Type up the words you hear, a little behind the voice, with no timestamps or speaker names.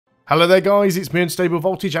Hello there guys, it's me Unstable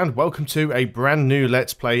Voltage and welcome to a brand new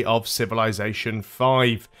Let's Play of Civilization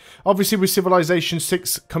 5. Obviously with Civilization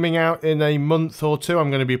 6 coming out in a month or two, I'm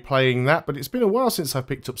going to be playing that, but it's been a while since I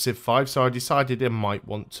picked up Civ 5, so I decided I might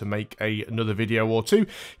want to make another video or two.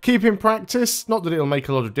 Keep in practice, not that it'll make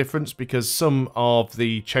a lot of difference because some of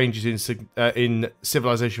the changes in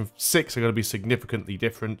Civilization 6 are going to be significantly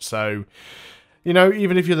different, so, you know,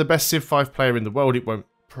 even if you're the best Civ 5 player in the world, it won't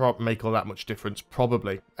make all that much difference,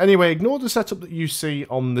 probably. Anyway, ignore the setup that you see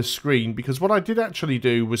on the screen, because what I did actually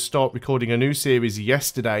do was start recording a new series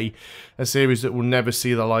yesterday, a series that will never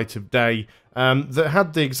see the light of day, that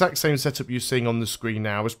had the exact same setup you're seeing on the screen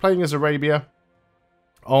now. I was playing as Arabia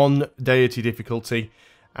on deity difficulty,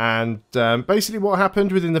 and basically what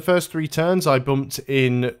happened within the first 3 turns, I bumped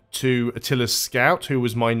into Attila's scout, who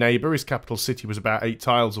was my neighbour. His capital city was about 8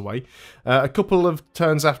 tiles away. A couple of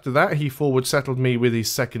turns after that, he forward settled me with his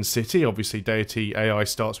second city. Obviously, deity AI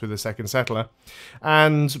starts with a second settler.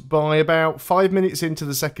 And by about 5 minutes into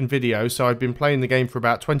the second video, so I'd been playing the game for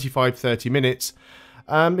about 25-30 minutes,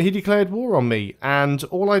 he declared war on me, and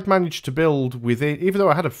all I'd managed to build within, even though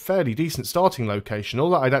I had a fairly decent starting location, all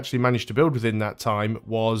that I'd actually managed to build within that time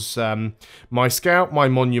was my scout, my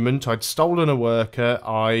monument. I'd stolen a worker,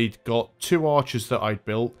 I'd got 2 archers that I'd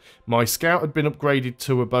built, my scout had been upgraded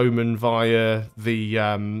to a bowman via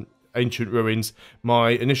the ancient ruins, my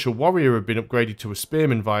initial warrior had been upgraded to a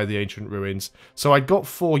spearman via the ancient ruins, so I'd got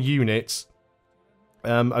 4 units.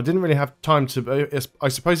 I didn't really have time to... I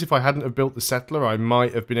suppose if I hadn't have built the settler, I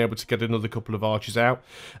might have been able to get another couple of archers out.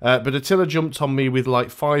 But Attila jumped on me with like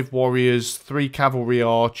 5 warriors, 3 cavalry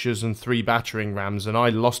archers, and 3 battering rams, and I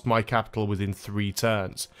lost my capital within 3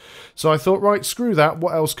 turns. So I thought, right, screw that,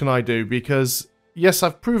 what else can I do? Because, yes,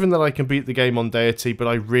 I've proven that I can beat the game on deity, but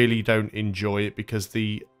I really don't enjoy it because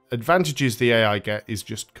the advantages the AI get is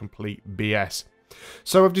just complete BS.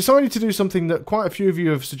 So I've decided to do something that quite a few of you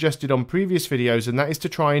have suggested on previous videos, and that is to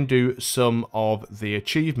try and do some of the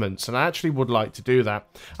achievements, and I actually would like to do that.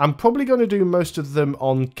 I'm probably going to do most of them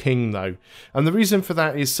on King though, and the reason for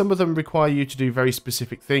that is some of them require you to do very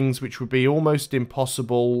specific things which would be almost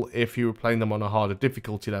impossible if you were playing them on a harder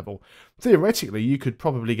difficulty level. Theoretically, you could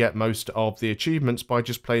probably get most of the achievements by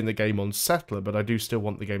just playing the game on Settler, but I do still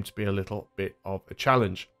want the game to be a little bit of a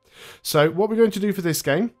challenge. So what we're going to do for this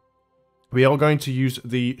game, we are going to use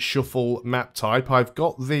the shuffle map type. I've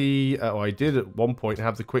got the... I did at one point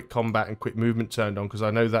have the quick combat and quick movement turned on because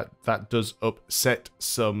I know that that does upset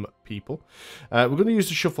some people. We're going to use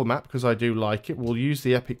the shuffle map because I do like it. We'll use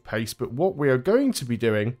the epic pace, but what we are going to be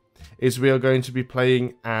doing is we are going to be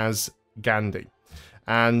playing as Gandhi.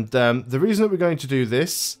 And the reason that we're going to do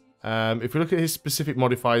this... if we look at his specific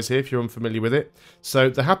modifiers here, if you're unfamiliar with it,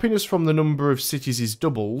 so the happiness from the number of cities is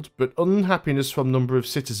doubled, but unhappiness from number of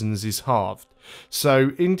citizens is halved.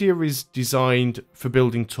 So India is designed for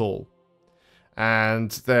building tall,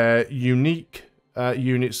 and their unique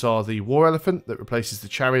units are the war elephant that replaces the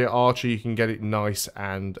chariot archer. You can get it nice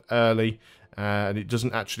and early, and it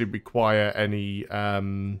doesn't actually require any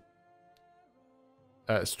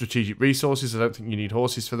strategic resources. I don't think you need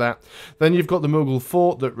horses for that. Then you've got the Mughal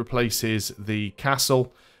fort that replaces the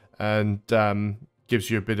castle and gives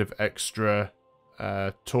you a bit of extra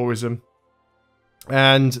tourism.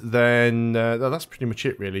 And then that's pretty much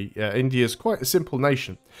it, really. India's quite a simple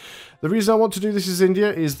nation. The reason I want to do this as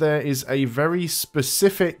India is there is a very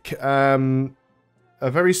specific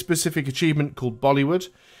achievement called Bollywood,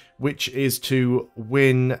 which is to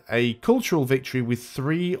win a cultural victory with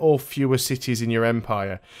 3 or fewer cities in your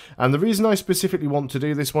empire. And the reason I specifically want to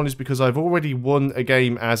do this one is because I've already won a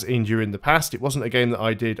game as India in the past. It wasn't a game that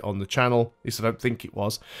I did on the channel, at least I don't think it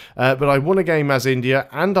was. But I won a game as India,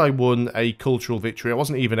 and I won a cultural victory. I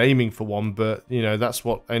wasn't even aiming for one, but, you know, that's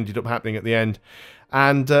what ended up happening at the end.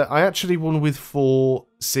 And I actually won with 4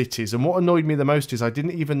 cities. And what annoyed me the most is I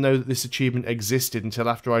didn't even know that this achievement existed until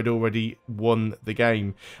after I'd already won the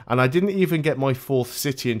game. And I didn't even get my 4th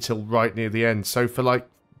city until right near the end. So for like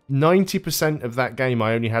 90% of that game,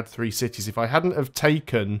 I only had 3 cities. If I hadn't have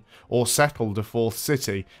taken or settled a 4th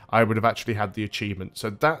city, I would have actually had the achievement. So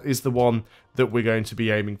that is the one that we're going to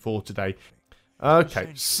be aiming for today.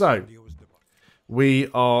 Okay, so... we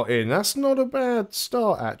are in. That's not a bad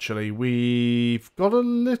start, actually. We've got a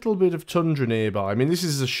little bit of tundra nearby. I mean, this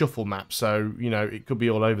is a shuffle map, so, you know, it could be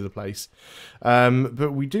all over the place.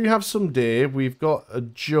 But we do have some deer. We've got a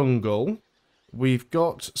jungle. We've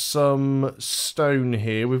got some stone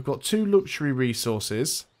here. We've got 2 luxury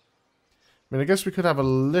resources. I mean, I guess we could have a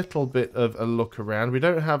little bit of a look around. We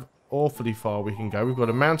don't have awfully far we can go. We've got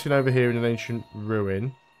a mountain over here in an ancient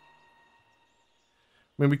ruin.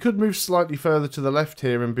 I mean, we could move slightly further to the left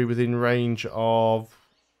here and be within range of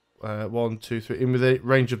 1, 2, 3, in with the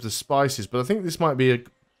range of the spices. But I think this might be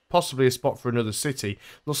possibly a spot for another city.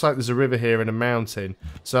 Looks like there's a river here and a mountain.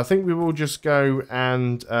 So I think we will just go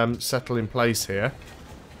and settle in place here.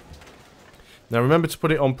 Now remember to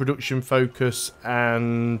put it on production focus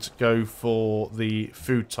and go for the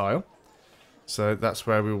food tile. So that's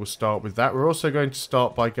where we will start with that. We're also going to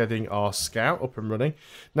start by getting our scout up and running.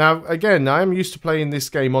 Now, again, I am used to playing this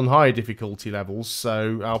game on higher difficulty levels,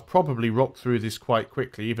 so I'll probably rock through this quite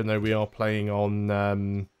quickly, even though we are playing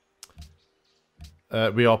on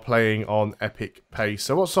epic pace.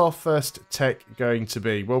 So what's our first tech going to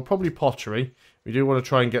be? Well, probably pottery. We do want to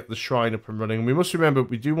try and get the shrine up and running. We must remember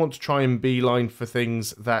we do want to try and beeline for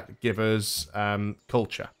things that give us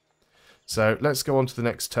culture. So let's go on to the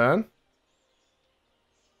next turn.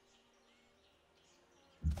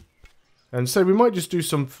 And so we might just do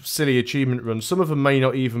some silly achievement runs. Some of them may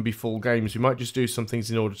not even be full games. We might just do some things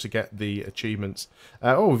in order to get the achievements.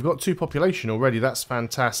 Oh, we've got 2 population already. That's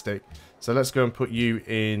fantastic. So let's go and put you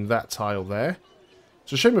in that tile there.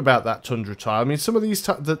 It's a shame about that tundra tile. I mean, some of these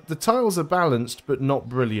the tiles are balanced, but not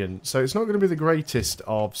brilliant. So it's not going to be the greatest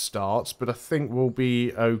of starts, but I think we'll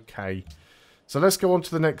be okay. So let's go on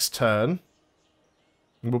to the next turn.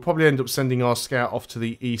 We'll probably end up sending our scout off to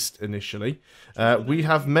the east initially. We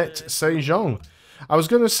have met Sejong. I was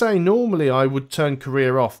going to say, normally I would turn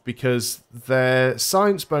Korea off because their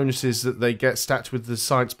science bonuses that they get stacked with the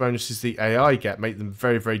science bonuses the AI get make them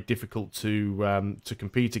very, very difficult to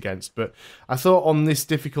compete against. But I thought on this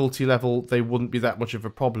difficulty level they wouldn't be that much of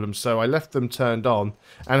a problem, so I left them turned on.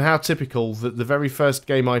 And how typical that the very first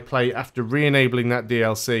game I play after re-enabling that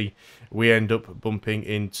DLC, we end up bumping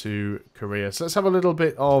into Korea. So let's have a little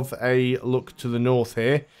bit of a look to the north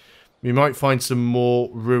here. We might find some more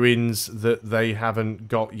ruins that they haven't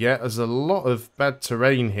got yet. There's a lot of bad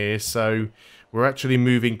terrain here, so we're actually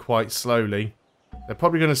moving quite slowly. They're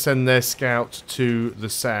probably going to send their scout to the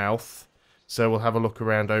south, so we'll have a look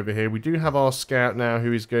around over here. We do have our scout now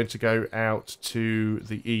who is going to go out to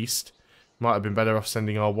the east. Might have been better off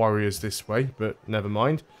sending our warriors this way, but never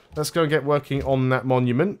mind. Let's go and get working on that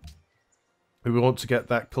monument. We want to get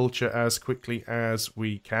that culture as quickly as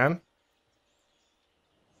we can.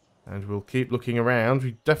 And we'll keep looking around.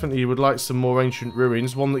 We definitely would like some more ancient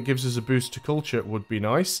ruins. One that gives us a boost to culture would be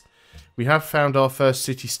nice. We have found our first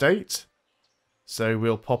city-state. So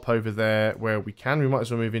we'll pop over there where we can. We might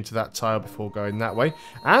as well move into that tile before going that way.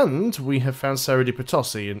 And we have found Serra di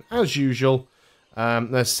Potosi. And as usual,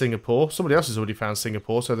 there's Singapore. Somebody else has already found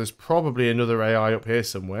Singapore. So there's probably another AI up here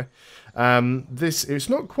somewhere. It's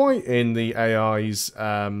not quite in the AI's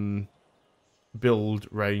build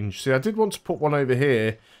range. See, I did want to put one over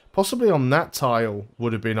here. Possibly on that tile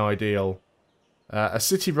would have been ideal. A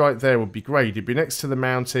city right there would be great. It'd be next to the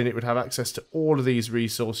mountain. It would have access to all of these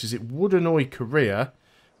resources. It would annoy Korea,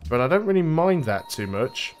 but I don't really mind that too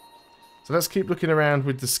much. So let's keep looking around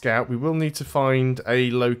with the scout. We will need to find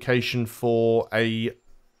a location for a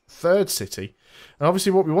third city. And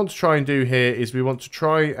obviously what we want to try and do here is we want to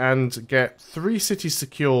try and get 3 cities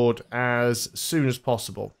secured as soon as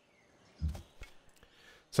possible.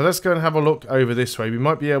 So let's go and have a look over this way. We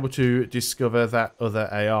might be able to discover that other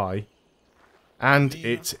AI. And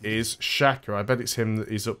it is Shaka. I bet it's him that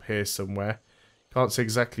is up here somewhere. Can't say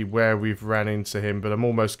exactly where we've ran into him, but I'm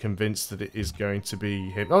almost convinced that it is going to be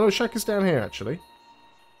him. Oh no, Shaka's down here actually.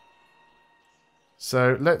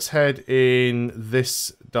 So let's head in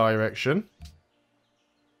this direction.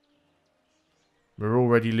 We're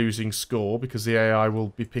already losing score because the AI will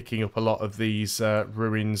be picking up a lot of these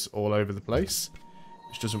ruins all over the place.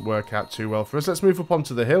 Which doesn't work out too well for us. Let's move up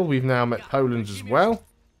onto the hill. We've now met Poland as well.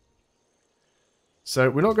 So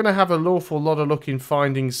we're not going to have an awful lot of luck in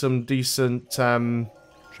finding some decent... oh,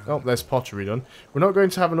 there's pottery done. We're not going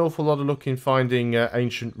to have an awful lot of luck in finding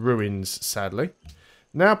ancient ruins, sadly.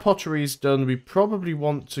 Now pottery's done, we probably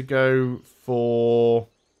want to go for...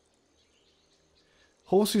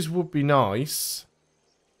 Horses would be nice.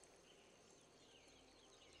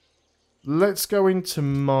 Let's go into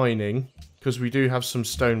mining. Because we do have some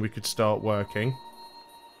stone we could start working.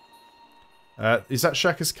 Is that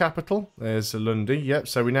Shaka's capital? There's Lundi. Yep,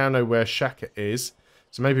 so we now know where Shaka is.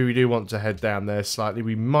 So maybe we do want to head down there slightly.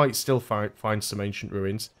 We might still find some ancient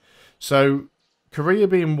ruins. So, Korea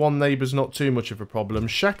being one neighbour's not too much of a problem.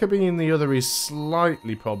 Shaka being the other is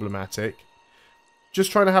slightly problematic.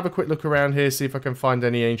 Just trying to have a quick look around here, see if I can find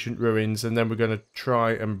any ancient ruins. And then we're going to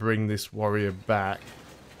try and bring this warrior back.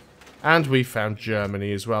 And we found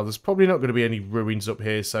Germany as well. There's probably not going to be any ruins up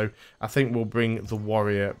here, so I think we'll bring the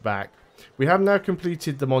warrior back. We have now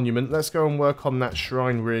completed the monument. Let's go and work on that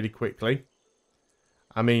shrine really quickly.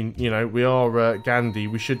 I mean, you know, we are Gandhi.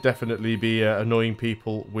 We should definitely be annoying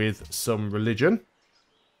people with some religion.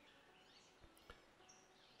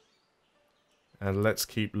 And let's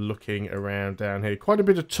keep looking around down here. Quite a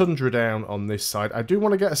bit of tundra down on this side. I do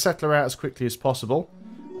want to get a settler out as quickly as possible.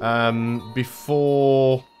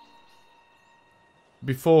 Before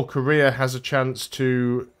Korea has a chance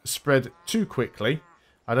to spread too quickly.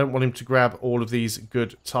 I don't want him to grab all of these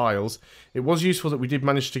good tiles. It was useful that we did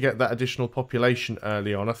manage to get that additional population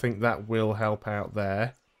early on. I think that will help out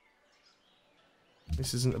there.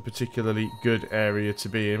 This isn't a particularly good area to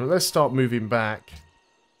be in. But let's start moving back.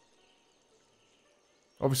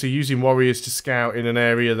 Obviously, using warriors to scout in an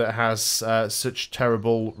area that has such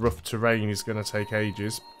terrible, rough terrain is going to take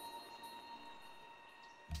ages.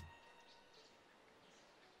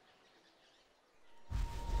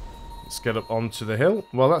 Let's get up onto the hill.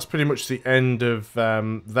 Well, that's pretty much the end of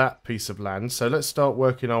that piece of land. So let's start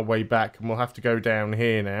working our way back, and we'll have to go down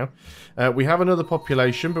here now. We have another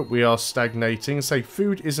population, but we are stagnating. Say,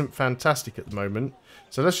 food isn't fantastic at the moment.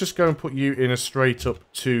 So let's just go and put you in a straight up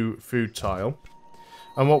 2 food tile.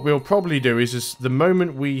 And what we'll probably do is the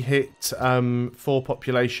moment we hit 4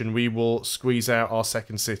 population, we will squeeze out our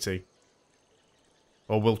second city.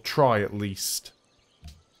 Or we'll try at least.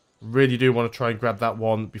 Really do want to try and grab that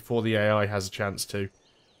one before the AI has a chance to.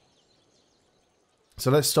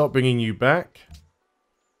 So let's start bringing you back.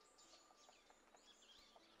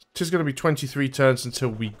 It is going to be 23 turns until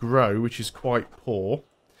we grow, which is quite poor.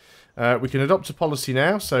 We can adopt a policy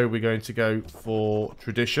now, so we're going to go for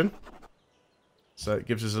tradition. So it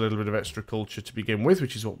gives us a little bit of extra culture to begin with,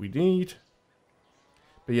 which is what we need.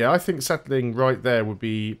 But yeah, I think settling right there would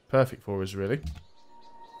be perfect for us, really.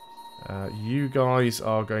 You guys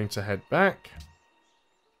are going to head back.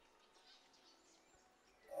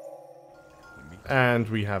 And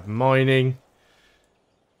we have mining.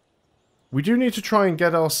 We do need to try and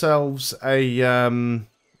get ourselves a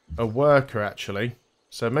worker, actually.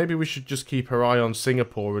 So maybe we should just keep our eye on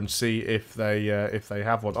Singapore and see if they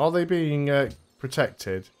have one. Are they being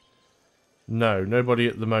protected? No, nobody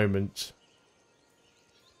at the moment.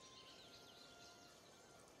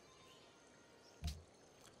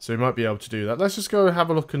 So we might be able to do that. Let's just go have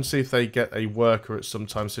a look and see if they get a worker at some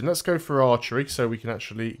time soon. Let's go for archery so we can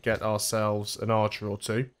actually get ourselves an archer or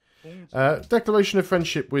 2. Declaration of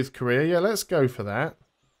friendship with Korea. Yeah, let's go for that.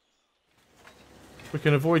 We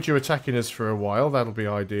can avoid you attacking us for a while. That'll be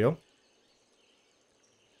ideal.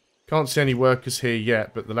 Can't see any workers here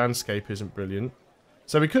yet, but the landscape isn't brilliant.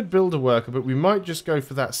 So we could build a worker, but we might just go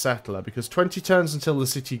for that settler, because 20 turns until the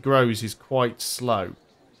city grows is quite slow.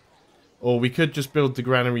 Or we could just build the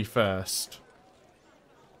granary first.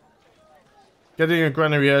 Getting a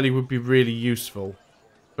granary early would be really useful.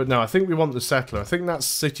 But no, I think we want the settler. I think that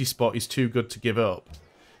city spot is too good to give up.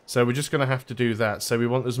 So we're just going to have to do that. So we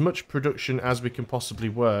want as much production as we can possibly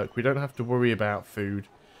work. We don't have to worry about food.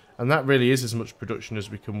 And that really is as much production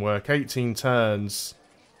as we can work. 18 turns.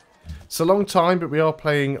 It's a long time, but we are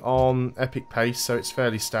playing on epic pace, so it's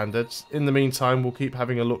fairly standard. In the meantime, we'll keep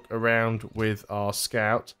having a look around with our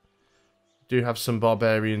scout. Do have some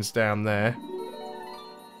barbarians down there.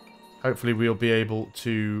 Hopefully we'll be able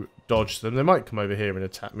to dodge them. They might come over here and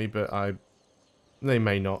attack me, but they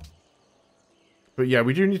may not. But yeah,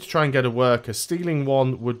 we do need to try and get a worker. Stealing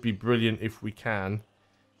one would be brilliant if we can.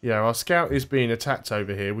 Yeah, our scout is being attacked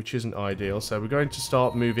over here, which isn't ideal. So we're going to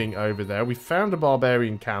start moving over there. We found a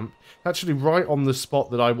barbarian camp, actually right on the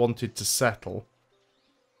spot that I wanted to settle.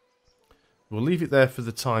 We'll leave it there for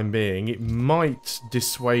the time being. It might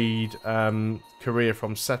dissuade Korea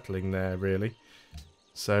from settling there, really.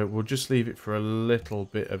 So we'll just leave it for a little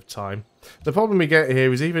bit of time. The problem we get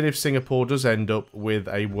here is even if Singapore does end up with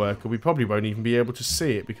a worker, we probably won't even be able to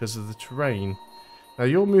see it because of the terrain. Now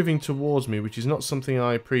you're moving towards me, which is not something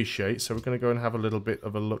I appreciate. So we're going to go and have a little bit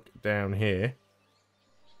of a look down here.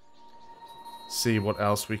 See what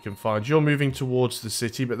else we can find. You're moving towards the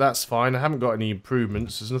city, but that's fine. I haven't got any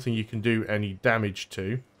improvements. There's nothing you can do any damage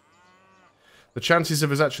to. The chances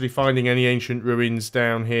of us actually finding any ancient ruins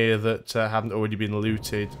down here that haven't already been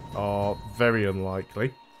looted are very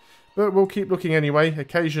unlikely. But we'll keep looking anyway.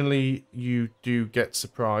 Occasionally you do get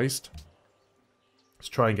surprised. Let's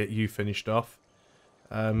try and get you finished off.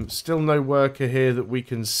 Still no worker here that we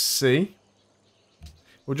can see.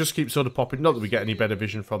 We'll just keep sort of popping. Not that we get any better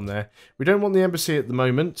vision from there. We don't want the embassy at the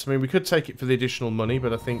moment. I mean, we could take it for the additional money,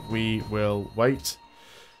 but I think we will wait.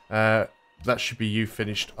 That should be you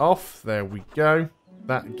finished off. There we go.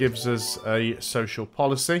 That gives us a social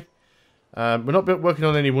policy. We're not working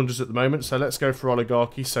on any wonders at the moment, so let's go for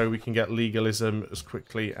oligarchy so we can get legalism as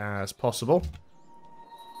quickly as possible.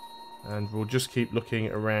 And we'll just keep looking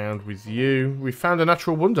around with you. We found a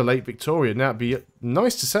natural wonder, Lake Victoria. Now, it'd be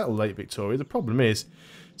nice to settle Lake Victoria. The problem is,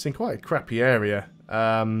 it's in quite a crappy area.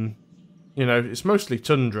 You know, it's mostly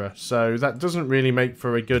tundra, so that doesn't really make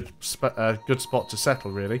for a good spot to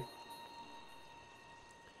settle, really.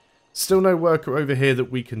 Still no worker over here that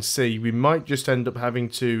we can see. We might just end up having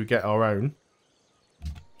to get our own,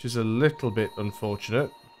 which is a little bit unfortunate.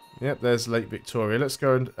 Yep, there's Lake Victoria. Let's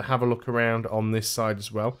go and have a look around on this side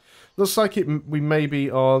as well. Looks like we may be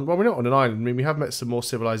on... Well, we're not on an island. I mean, we have met some more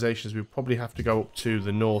civilizations. We probably have to go up to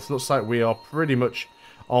the north. Looks like we are pretty much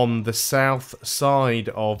on the south side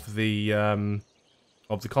of the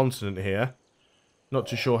continent here. Not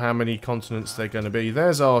too sure how many continents they're going to be.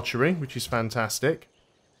 There's archery, which is fantastic.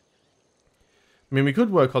 I mean, we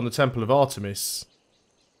could work on the Temple of Artemis.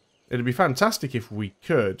 It'd be fantastic if we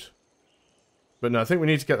could. But no, I think we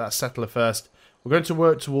need to get that settler first. We're going to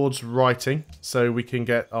work towards writing, so we can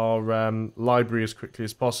get our library as quickly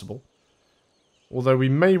as possible. Although we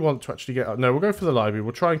may want to actually get... No, we'll go for the library.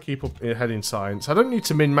 We'll try and keep up ahead in science. I don't need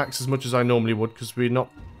to min-max as much as I normally would, because we're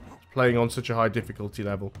not playing on such a high difficulty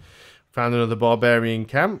level. Found another barbarian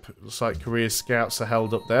camp. Looks like Korea scouts are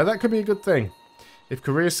held up there. That could be a good thing. If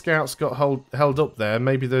Korea scouts got held up there,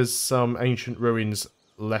 maybe there's some ancient ruins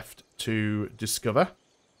left to discover.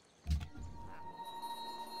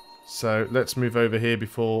 So let's move over here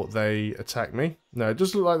before they attack me. No, it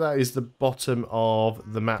does look like that is the bottom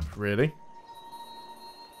of the map, really.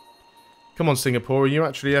 Come on, Singapore. Are you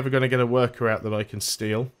actually ever going to get a worker out that I can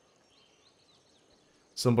steal?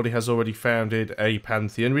 Somebody has already founded a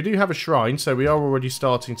pantheon. We do have a shrine, so we are already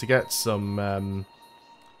starting to get some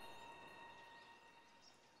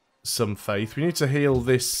faith. We need to heal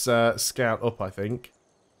this scout up, I think.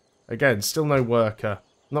 Again, still no worker.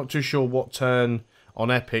 Not too sure what turn on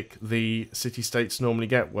Epic the city-states normally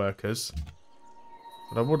get workers.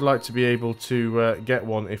 But I would like to be able to get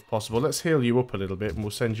one if possible. Let's heal you up a little bit and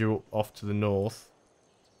we'll send you off to the north.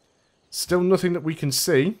 Still nothing that we can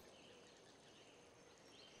see.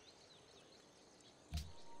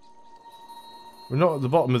 We're not at the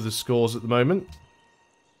bottom of the scores at the moment.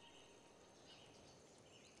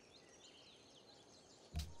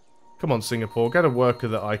 Come on, Singapore, get a worker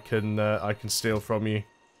that I can steal from you.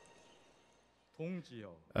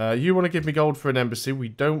 You want to give me gold for an embassy? We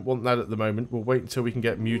don't want that at the moment. We'll wait until we can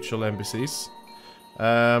get mutual embassies.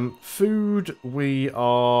 Food, we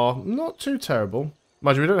are not too terrible.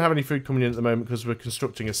 Mind you, we don't have any food coming in at the moment because we're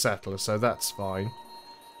constructing a settler, so that's fine.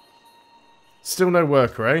 Still no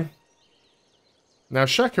worker, eh? Now,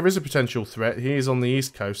 Shaka is a potential threat. He is on the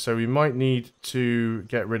east coast, so we might need to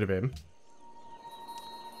get rid of him.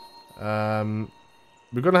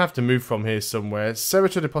 We're going to have to move from here somewhere.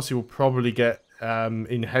 Ceratoid Deposit will probably get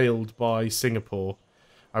inhaled by Singapore.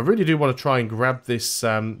 I really do want to try and grab this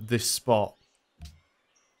this spot.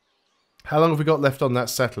 How long have we got left on that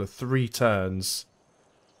settler? 3 turns.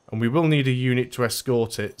 And we will need a unit to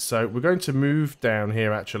escort it. So we're going to move down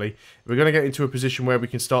here, actually. We're going to get into a position where we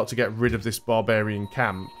can start to get rid of this barbarian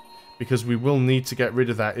camp. Because we will need to get rid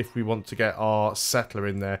of that if we want to get our settler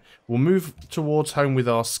in there. We'll move towards home with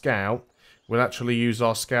our scout. We'll actually use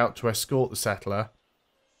our scout to escort the settler.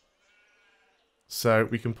 So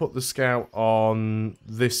we can put the scout on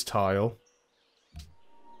this tile.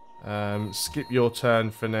 Skip your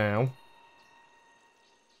turn for now.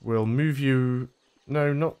 We'll move you...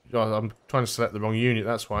 No, not... Oh, I'm trying to select the wrong unit,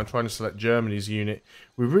 that's why. I'm trying to select Germany's unit.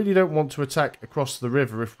 We really don't want to attack across the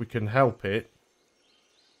river if we can help it.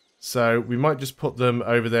 So we might just put them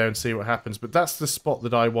over there and see what happens. But that's the spot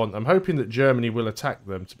that I want. I'm hoping that Germany will attack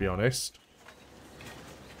them, to be honest.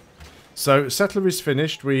 So, settler is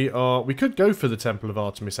finished. We could go for the Temple of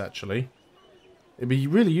Artemis, actually. It'd be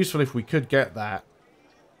really useful if we could get that.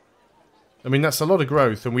 I mean, that's a lot of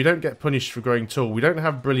growth, and we don't get punished for growing tall. We don't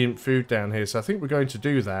have brilliant food down here, so I think we're going to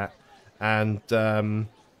do that. And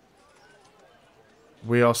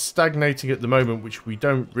we are stagnating at the moment, which we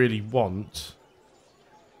don't really want.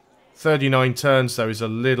 39 turns, though, is a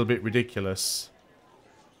little bit ridiculous.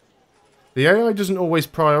 The AI doesn't always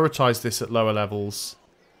prioritise this at lower levels.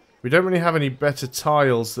 We don't really have any better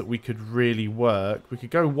tiles that we could really work. We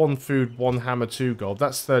could go 1 food, 1 hammer, 2 gold.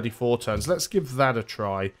 That's 34 turns. Let's give that a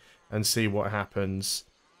try and see what happens.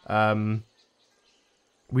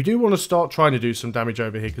 We do want to start trying to do some damage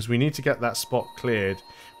over here because we need to get that spot cleared.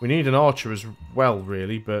 We need an archer as well,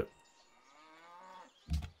 really, but...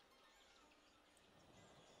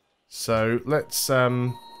 So, let's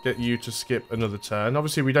get you to skip another turn.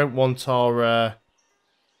 Obviously, we don't want our...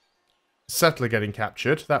 settler getting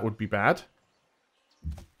captured. That would be bad.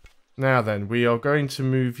 Now then, we are going to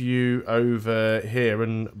move you over here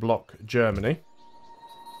and block Germany.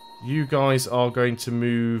 You guys are going to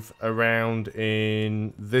move around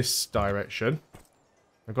in this direction.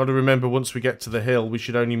 I've got to remember, once we get to the hill, we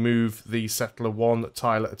should only move the settler one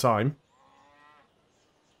tile at a time.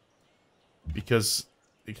 Because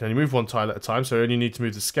you can only move one tile at a time, so you only need to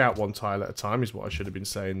move the scout one tile at a time, is what I should have been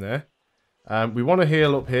saying there. We want to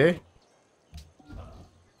heal up here,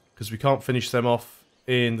 because we can't finish them off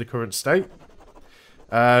in the current state.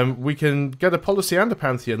 We can get a policy and a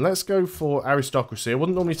pantheon. Let's go for aristocracy. I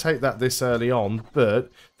wouldn't normally take that this early on,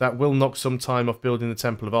 but that will knock some time off building the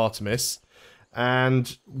Temple of Artemis.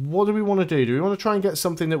 And what do we want to do? Do we want to try and get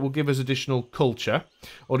something that will give us additional culture?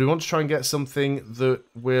 Or do we want to try and get something that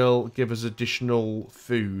will give us additional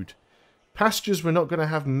food? Pastures we're not going to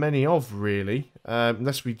have many of, really.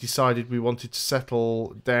 Unless we decided we wanted to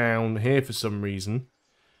settle down here for some reason.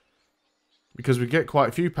 Because we get quite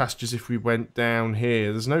a few pastures if we went down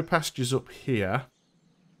here. There's no pastures up here.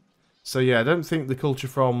 So yeah, I don't think the culture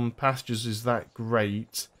from pastures is that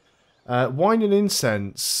great. Wine and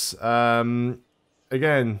incense.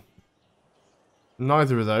 Again,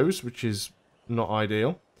 neither of those, which is not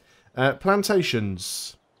ideal.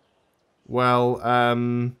 Plantations. Well,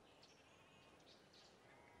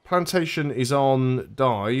 plantation is on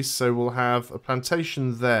dyes, so we'll have a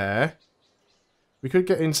plantation there. We could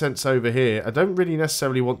get incense over here. I don't really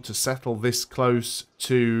necessarily want to settle this close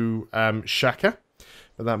to Shaka,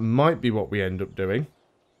 but that might be what we end up doing.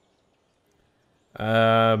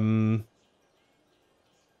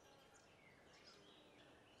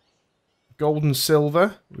 Gold and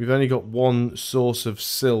silver. We've only got one source of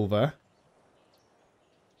silver.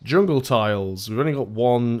 Jungle tiles. We've only got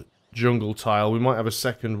one jungle tile. We might have a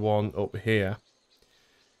second one up here.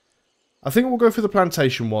 I think we'll go for the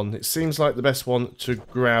plantation one. It seems like the best one to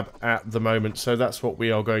grab at the moment, so that's what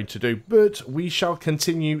we are going to do. But we shall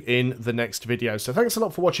continue in the next video. So thanks a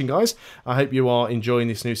lot for watching, guys. I hope you are enjoying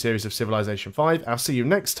this new series of Civilization 5. I'll see you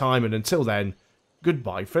next time, and until then,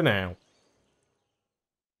 goodbye for now.